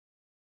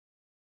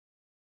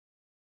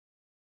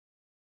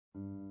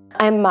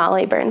I'm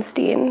Molly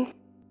Bernstein.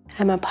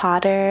 I'm a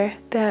potter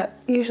that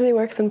usually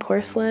works in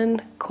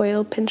porcelain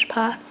coil pinch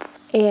pots.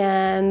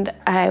 And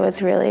I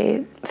was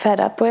really fed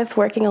up with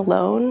working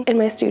alone in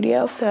my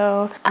studio,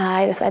 so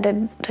I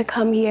decided to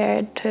come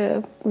here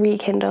to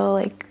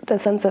rekindle the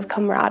sense of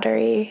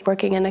camaraderie,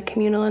 working in a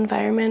communal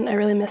environment. I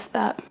really missed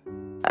that.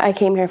 I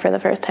came here for the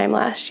first time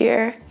last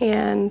year,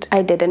 and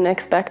I didn't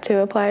expect to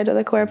apply to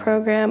the core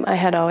program. I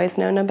had always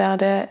known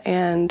about it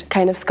and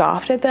kind of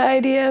scoffed at the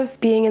idea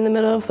of being in the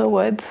middle of the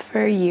woods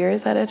for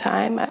years at a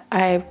time.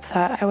 I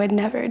thought I would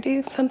never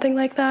do something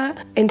like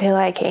that until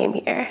I came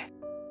here.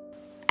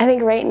 I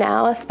think right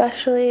now,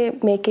 especially,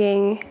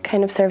 making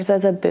kind of serves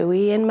as a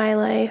buoy in my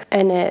life,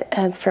 and it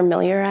has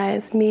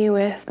familiarized me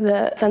with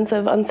the sense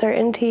of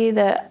uncertainty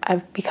that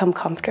I've become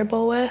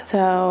comfortable with.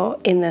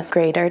 So in this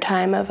greater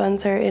time of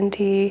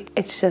uncertainty,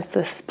 it's just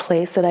this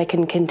place that I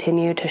can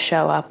continue to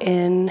show up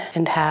in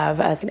and have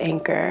as an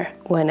anchor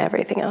when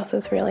everything else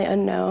is really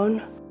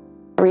unknown.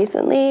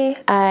 Recently,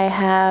 I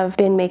have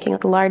been making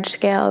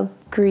large-scale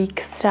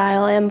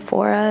Greek-style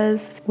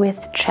amphoras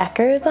with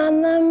checkers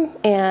on them,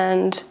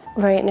 and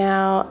right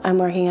now I'm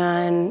working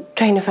on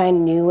trying to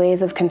find new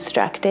ways of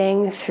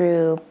constructing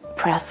through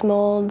press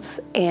molds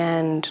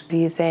and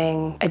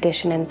using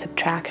addition and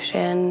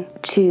subtraction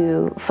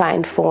to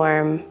find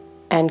form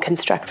and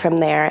construct from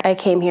there. I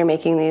came here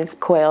making these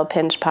coil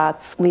pinch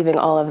pots, leaving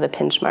all of the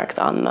pinch marks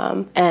on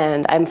them,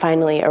 and I'm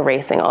finally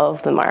erasing all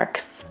of the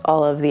marks,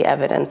 all of the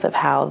evidence of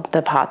how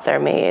the pots are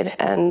made,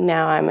 and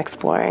now I'm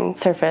exploring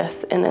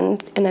surface in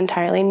an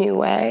entirely new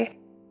way.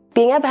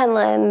 Being at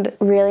Penland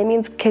really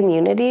means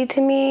community to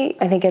me.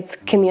 I think it's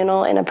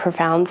communal in a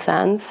profound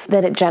sense,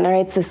 that it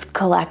generates this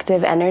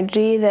collective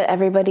energy that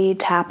everybody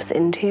taps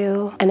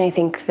into, and I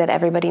think that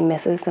everybody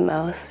misses the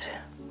most.